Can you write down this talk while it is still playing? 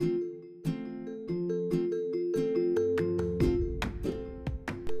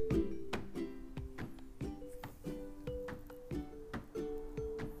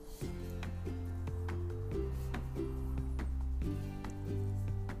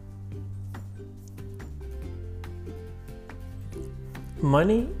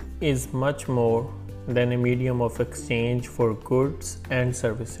Money is much more than a medium of exchange for goods and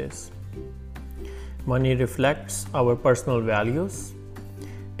services. Money reflects our personal values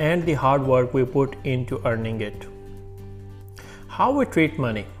and the hard work we put into earning it. How we treat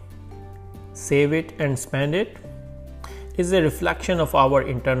money, save it and spend it, is a reflection of our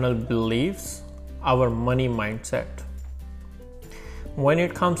internal beliefs, our money mindset. When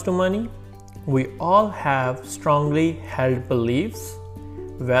it comes to money, we all have strongly held beliefs,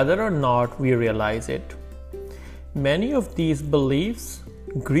 whether or not we realize it. Many of these beliefs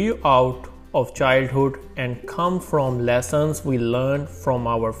grew out of childhood and come from lessons we learned from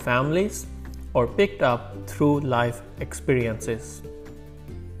our families or picked up through life experiences.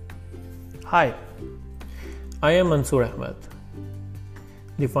 Hi, I am Mansoor Ahmed,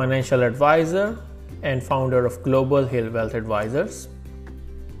 the financial advisor and founder of Global Hill Wealth Advisors.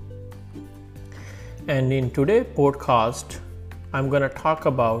 And in today's podcast, I'm going to talk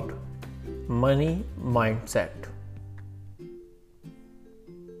about money mindset.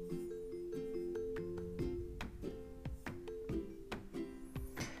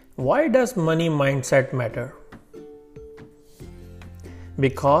 Why does money mindset matter?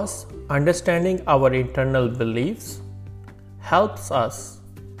 Because understanding our internal beliefs helps us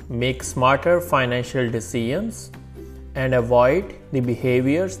make smarter financial decisions and avoid the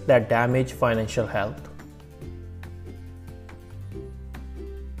behaviors that damage financial health.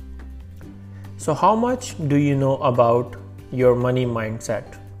 So, how much do you know about your money mindset?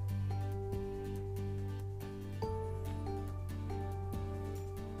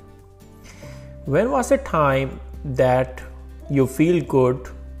 When was a time that you feel good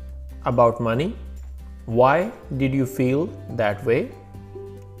about money? Why did you feel that way?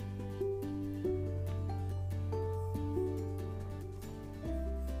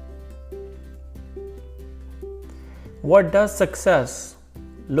 What does success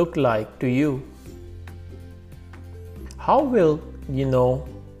look like to you? How will you know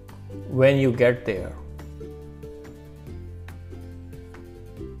when you get there?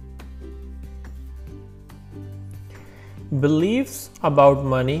 Beliefs about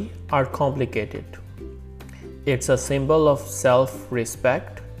money are complicated. It's a symbol of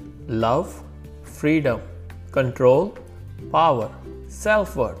self-respect, love, freedom, control, power,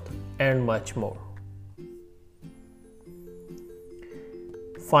 self-worth, and much more.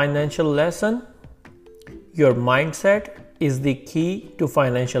 Financial lesson: your mindset is the key to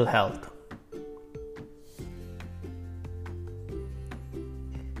financial health.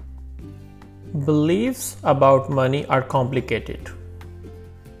 Beliefs about money are complicated.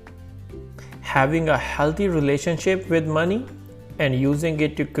 Having a healthy relationship with money and using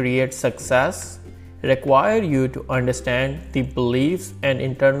it to create success require you to understand the beliefs and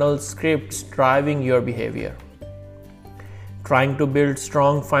internal scripts driving your behavior. Trying to build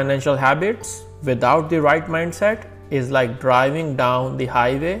strong financial habits without the right mindset is like driving down the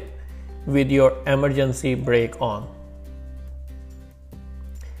highway with your emergency brake on.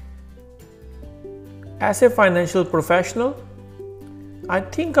 As a financial professional, I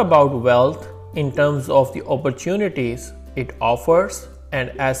think about wealth in terms of the opportunities it offers and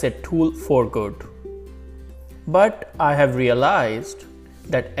as a tool for good. But I have realized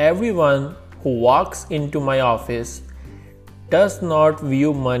that everyone who walks into my office does not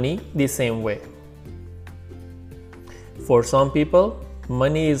view money the same way. For some people,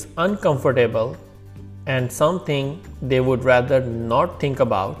 money is uncomfortable and something they would rather not think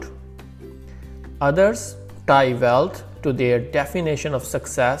about. Others tie wealth to their definition of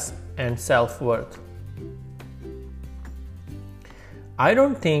success and self-worth. I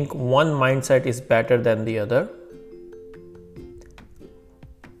don't think one mindset is better than the other.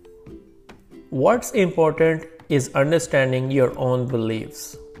 What's important is understanding your own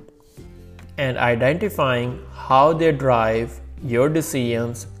beliefs and identifying how they drive your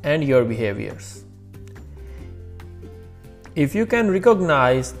decisions and your behaviors. If you can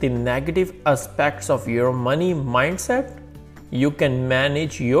recognize the negative aspects of your money mindset, you can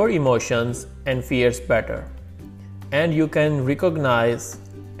manage your emotions and fears better, and you can recognize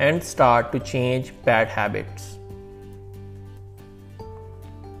and start to change bad habits.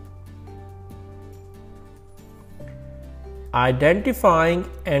 Identifying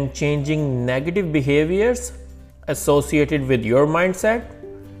and changing negative behaviors associated with your mindset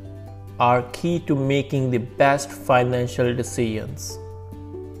are key to making the best financial decisions.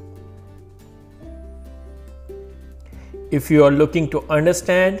 If you are looking to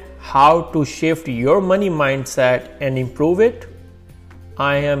understand how to shift your money mindset and improve it,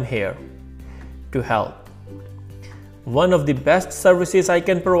 I am here to help. One of the best services I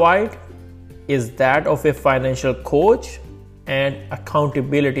can provide is that of a financial coach and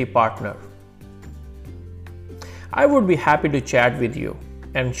accountability partner. I would be happy to chat with you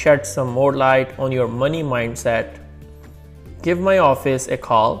and shed some more light on your money mindset. Give my office a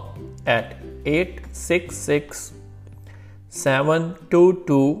call at 866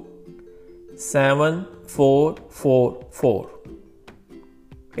 722 7444.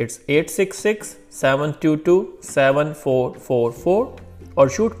 It's 866 722 7444, or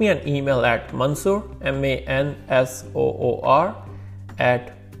shoot me an email at Mansoor, MANSOOR,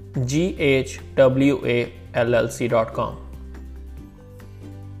 at ghwallc.com.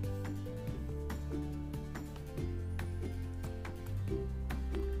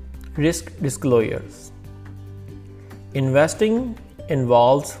 Risk disclosures. Investing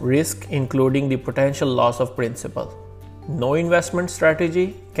involves risk, including the potential loss of principal. No investment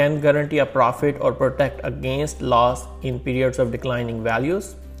strategy can guarantee a profit or protect against loss in periods of declining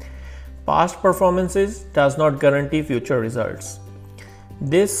values. Past performances does not guarantee future results.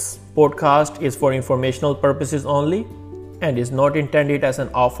 This podcast is for informational purposes only and is not intended as an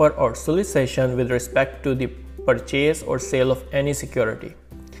offer or solicitation with respect to the purchase or sale of any security.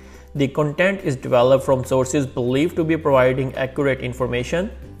 The content is developed from sources believed to be providing accurate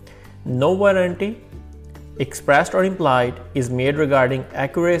information. No warranty, expressed or implied, is made regarding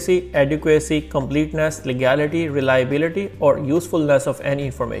accuracy, adequacy, completeness, legality, reliability, or usefulness of any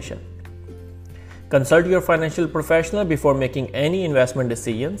information. Consult your financial professional before making any investment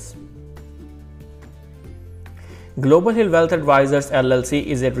decisions. Global Hill Wealth Advisors LLC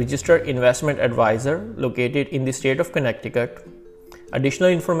is a registered investment advisor located in the state of Connecticut. Additional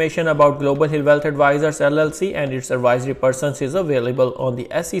information about Global Hill Wealth Advisors LLC and its advisory persons is available on the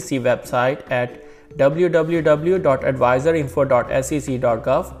SEC website at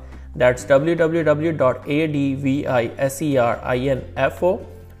www.advisorinfo.sec.gov. That's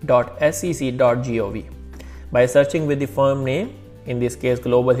www.adviserinfo.sec.gov by searching with the firm name, in this case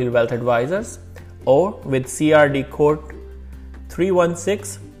Global Hill Wealth Advisors, or with CRD code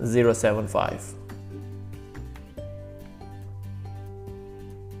 316075.